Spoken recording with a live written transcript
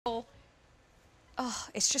Oh,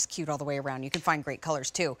 it's just cute all the way around. You can find great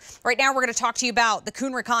colors too. Right now, we're going to talk to you about the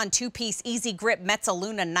Kuhn Rikon 2-piece easy grip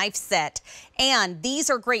Mezzaluna knife set. And these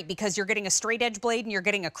are great because you're getting a straight edge blade and you're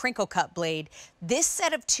getting a crinkle cut blade. This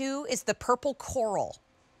set of 2 is the purple coral.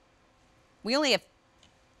 We only have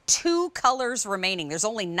 2 colors remaining. There's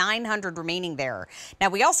only 900 remaining there. Now,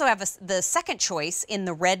 we also have the second choice in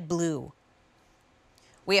the red blue.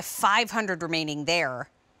 We have 500 remaining there.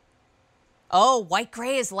 Oh, white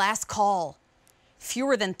gray is last call.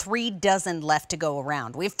 Fewer than 3 dozen left to go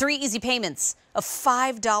around. We have 3 easy payments of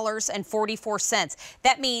 $5.44.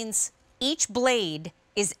 That means each blade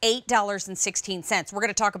is $8.16. We're going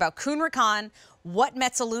to talk about Kuhn Rikon, what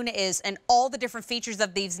Mezzaluna is, and all the different features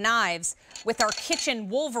of these knives with our kitchen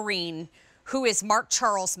Wolverine, who is Mark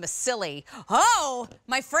Charles Masili. Oh,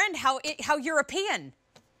 my friend, how European.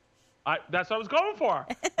 That's what I was going for.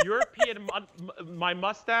 European, my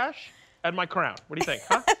mustache and my crown. What do you think,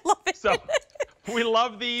 huh? I love it. So, we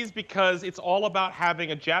love these because it's all about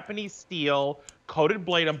having a Japanese steel coated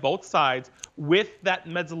blade on both sides with that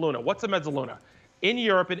Mezzaluna. What's a Mezzaluna? In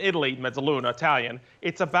Europe, in Italy, Mezzaluna, Italian,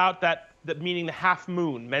 it's about that meaning the half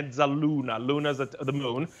moon, Mezzaluna. Luna's the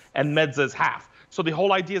moon, and mezza is half. So the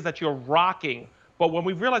whole idea is that you're rocking. But when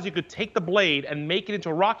we realized you could take the blade and make it into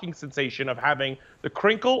a rocking sensation of having the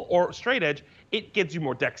crinkle or straight edge, it gives you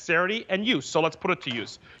more dexterity and use. So let's put it to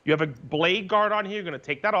use. You have a blade guard on here. You're going to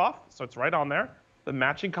take that off. So it's right on there. The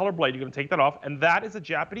matching color blade, you're going to take that off. And that is a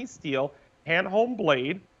Japanese steel hand-honed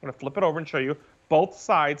blade. I'm going to flip it over and show you. Both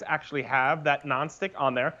sides actually have that nonstick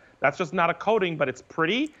on there. That's just not a coating, but it's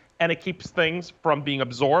pretty, and it keeps things from being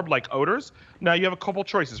absorbed like odors. Now you have a couple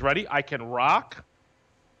choices. Ready? I can rock,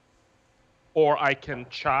 or I can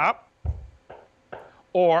chop,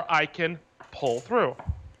 or I can pull through.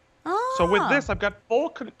 Oh. So with this, I've got full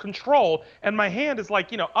control, and my hand is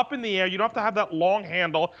like, up in the air. You don't have to have that long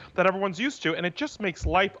handle that everyone's used to, and it just makes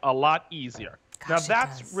life a lot easier. Gosh, now,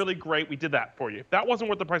 that's really great. We did that for you. If that wasn't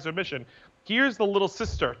worth the price of admission, here's the little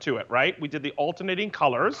sister to it, right? We did the alternating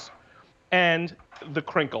colors and the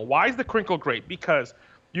crinkle. Why is the crinkle great? Because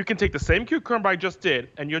you can take the same cucumber I just did,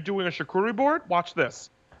 and you're doing a charcuterie board. Watch this.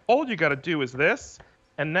 All you got to do is this,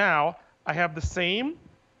 and now I have the same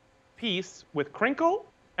piece with crinkle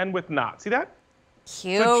and with knot. See that?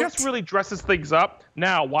 Cute. So it just really dresses things up.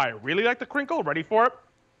 Now, why I really like the crinkle, ready for it?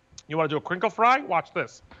 You want to do a crinkle fry? Watch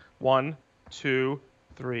this. 1, 2,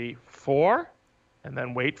 3, 4, and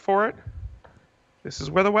then wait for it. This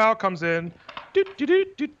is where the wow comes in. Do, do, do,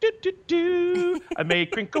 do, do, do, do. I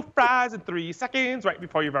made crinkle fries in 3 seconds right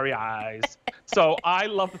before your very eyes. So I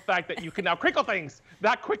love the fact that you can now crinkle things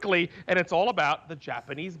that quickly, and it's all about the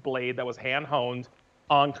Japanese blade that was hand-honed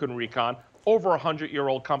on Kuhn Rikon. Over a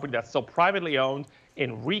 100-year-old company that's still privately owned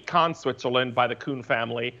in Rikon, Switzerland by the Kuhn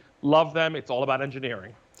family. Love them. It's all about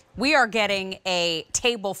engineering. We are getting a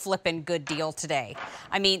table flipping good deal today.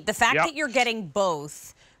 I mean, the fact that you're getting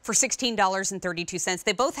both for $16.32.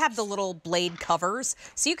 They both have the little blade covers,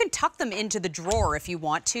 so you can tuck them into the drawer if you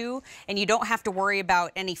want to, and you don't have to worry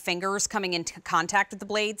about any fingers coming into contact with the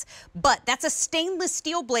blades. But that's a stainless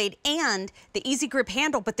steel blade and the easy grip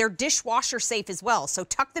handle, but they're dishwasher safe as well. So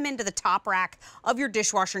tuck them into the top rack of your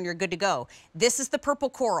dishwasher and you're good to go. This is the purple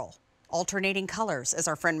coral. Alternating colors, as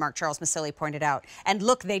our friend Mark Charles Masili pointed out. And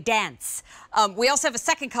look, they dance. We also have a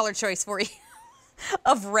second color choice for you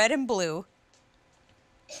of red and blue.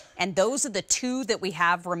 And those are the 2 that we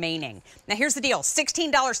have remaining. Now, here's the deal.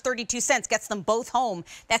 $16.32 gets them both home.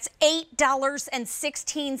 That's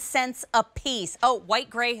 $8.16 a piece. Oh, white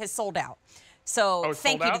gray has sold out. So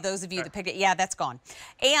thank you to those of you that picked it. Yeah, that's gone.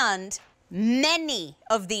 And many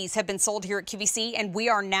of these have been sold here at QVC, and we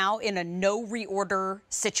are now in a no reorder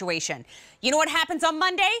situation. You know what happens on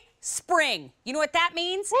Monday? Spring. You know what that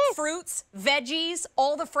means? Woo! Fruits, veggies,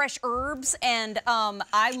 all the fresh herbs, and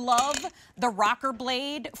I love the rocker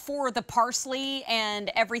blade for the parsley and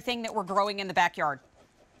everything that we're growing in the backyard.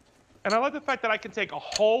 And I like the fact that I can take a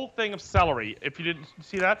whole thing of celery, if you didn't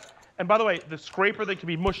see that. And by the way, the scraper that can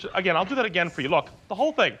be mushed, again, I'll do that again for you. Look, the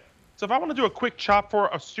whole thing. So if I want to do a quick chop for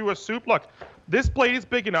a stew or soup, look, this blade is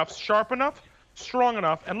big enough, sharp enough, strong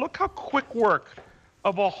enough, and look how quick work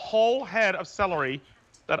of a whole head of celery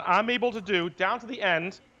that I'm able to do down to the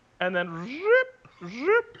end, and then zip,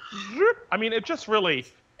 zip, zip. I mean, it just really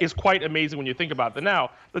is quite amazing when you think about it.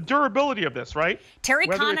 Now, the durability of this, right? Terry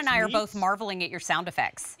Kahn and I are both marveling at your sound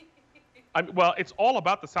effects. Well, it's all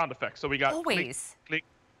about the sound effects. So we got always click,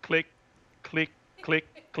 click, click, click,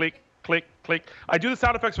 click, click, click. I do the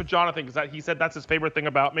sound effects for Jonathan because he said that's his favorite thing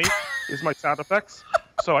about me is my sound effects.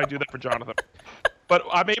 So I do that for Jonathan. But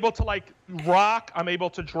I'm able to like rock. I'm able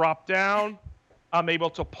to drop down. I'm able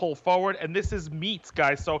to pull forward, and this is meats,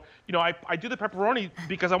 guys. So, you know, I do the pepperoni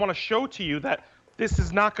because I want to show to you that this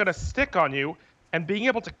is not going to stick on you, and being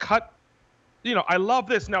able to cut, you know, I love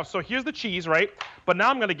this. Now, so here's the cheese, right? But now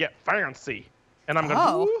I'm going to get fancy, and I'm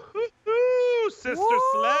going to, sister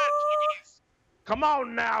sledge. Come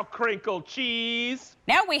on now, crinkle cheese.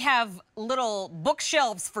 Now we have little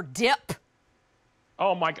bookshelves for dip.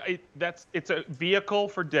 Oh my God, it's a vehicle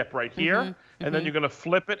for dip right here, and then you're gonna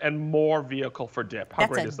flip it and more vehicle for dip. How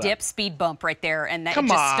great is that? That's a dip speed bump right there, and that just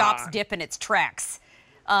stops dip in its tracks.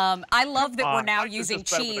 I love that we're now using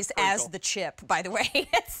cheese as the chip, by the way.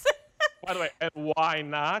 By the way, and why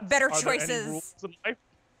not? Better Are choices. there any rules in life?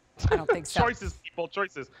 I don't think so. Choices, people,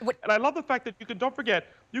 choices. And I love the fact that you can, don't forget,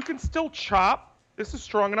 you can still chop. This is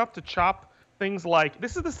strong enough to chop things like,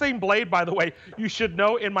 this is the same blade, by the way. You should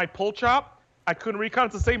know in my pull chop, I Kuhn Rikon,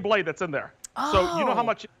 it's the same blade that's in there. Oh. So you know how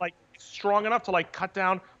much it's strong enough to cut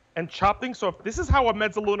down and chop things. So if this is how a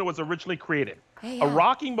Mezzaluna was originally created. A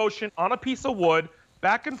rocking motion on a piece of wood,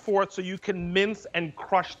 back and forth, so you can mince and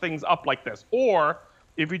crush things up like this. Or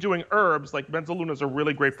if you're doing herbs, like Mezzalunas are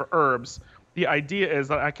really great for herbs. The idea is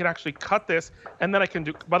that I can actually cut this, and then I can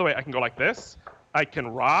do, by the way, I can go like this. I can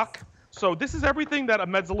rock. So this is everything that a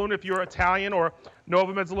Mezzaluna, if you're Italian or know of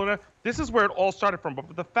a Mezzaluna, this is where it all started from.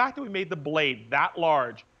 But the fact that we made the blade that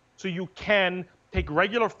large, so you can take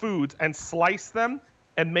regular foods and slice them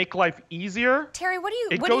and make life easier. Terry,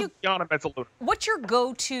 it goes beyond a Mezzaluna. What's your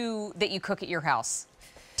go-to that you cook at your house?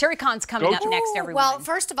 Terry Kahn's coming up next, everyone. Well,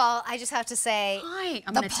 first of all, I just have to say,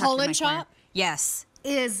 the pull-and chop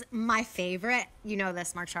is my favorite. You know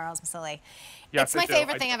this, Mark Charles Massili. Yes, it's my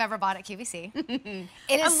favorite thing I've ever bought at QVC.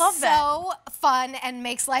 It is love so fun and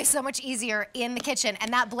makes life so much easier in the kitchen.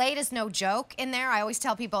 And that blade is no joke in there. I always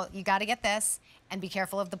tell people, you got to get this and be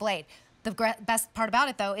careful of the blade. The best part about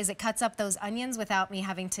it, though, is it cuts up those onions without me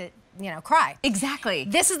having to, you know, cry. Exactly.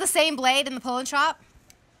 This is the same blade in the pull and chop.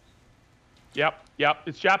 Yep.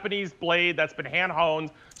 It's Japanese blade that's been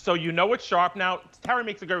hand-honed, so you know it's sharp. Now, Terry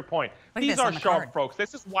makes a good point. These are sharp, folks.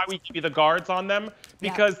 This is why we give you the guards on them,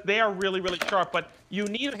 because they are really, really sharp. But you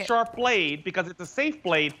need a sharp blade because it's a safe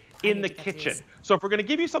blade in the kitchen. So if we're going to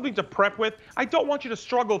give you something to prep with, I don't want you to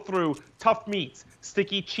struggle through tough meats,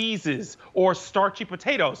 sticky cheeses, or starchy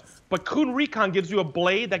potatoes. But Kuhn Rikon gives you a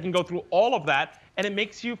blade that can go through all of that, and it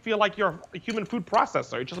makes you feel like you're a human food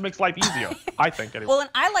processor. It just makes life easier, I think. Anyway. Well, and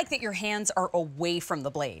I like that your hands are away from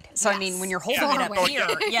the blade. So, I mean, when you're holding it up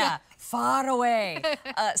here, far away.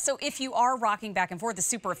 So if you are rocking back and forth, it's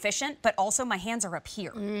super efficient, but also my hands are up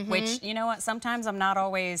here, which, you know what, sometimes I'm not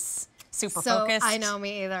always super focused. I know,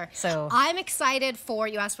 me either. So I'm excited for,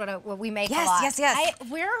 you asked what we make a lot. Yes.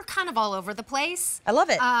 We're kind of all over the place. I love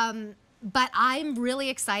it. But I'm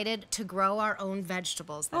really excited to grow our own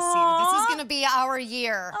vegetables this year. This is going to be our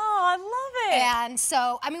year. Oh, I love it. And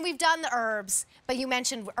so, I mean, we've done the herbs, but you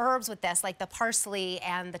mentioned herbs with this, like the parsley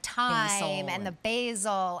and the thyme and the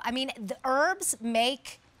basil. I mean, the herbs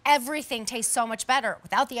make everything tastes so much better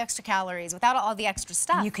without the extra calories, without all the extra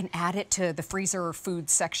stuff. You can add it to the freezer food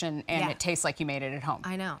section and it tastes like you made it at home.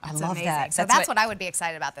 I know. I love that. So that's what I would be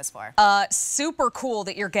excited about this for. Super cool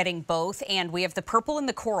that you're getting both. And we have the purple and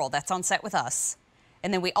the coral. That's on set with us.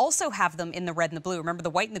 And then we also have them in the red and the blue. Remember, the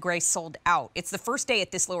white and the gray sold out. It's the first day at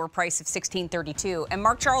this lower price of $16.32. And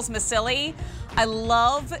Mark Charles Massili, I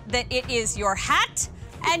love that it is your hat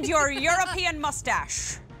and your European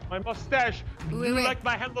mustache. My mustache. You like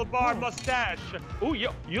my handlebar mustache. Ooh,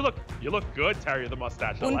 you look good, Terry, the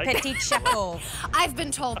mustache. I like petit chapeau. I've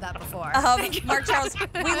been told that before. Mark Charles,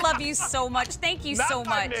 we love you so much. Thank you so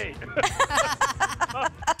much. Me.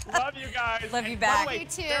 Love you guys. Love you back. You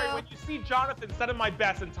too. Terry, when you see Jonathan, send him my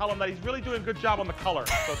best and tell him that he's really doing a good job on the color.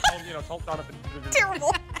 So tell him, tell Jonathan.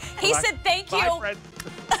 Terrible. He said thank you. Bye, friends.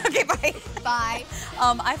 Okay, bye. Bye.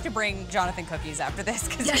 I have to bring Jonathan cookies after this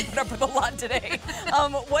because we put up with a lot today.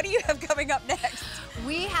 What do you have coming up next?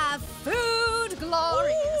 We have food,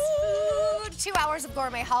 glorious food. 2 hours of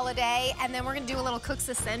gourmet holiday, and then we're going to do a little Cook's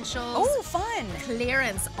Essentials. Oh, fun.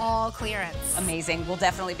 Clearance, all clearance. Amazing. We'll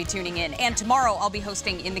definitely be tuning in. And tomorrow I'll be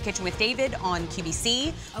hosting In the Kitchen with David on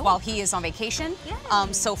QVC while he is on vacation.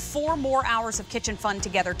 So 4 more hours of kitchen fun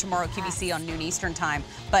together tomorrow, QVC on noon Eastern time.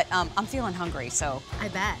 But I'm feeling hungry, so I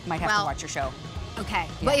bet. Might have to watch your show. Okay,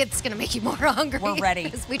 but it's going to make you more hungry. We're ready.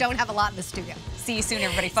 Because we don't have a lot in the studio. See you soon,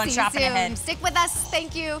 everybody. Fun shopping ahead. Stick with us.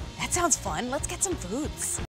 Thank you. That sounds fun. Let's get some foods.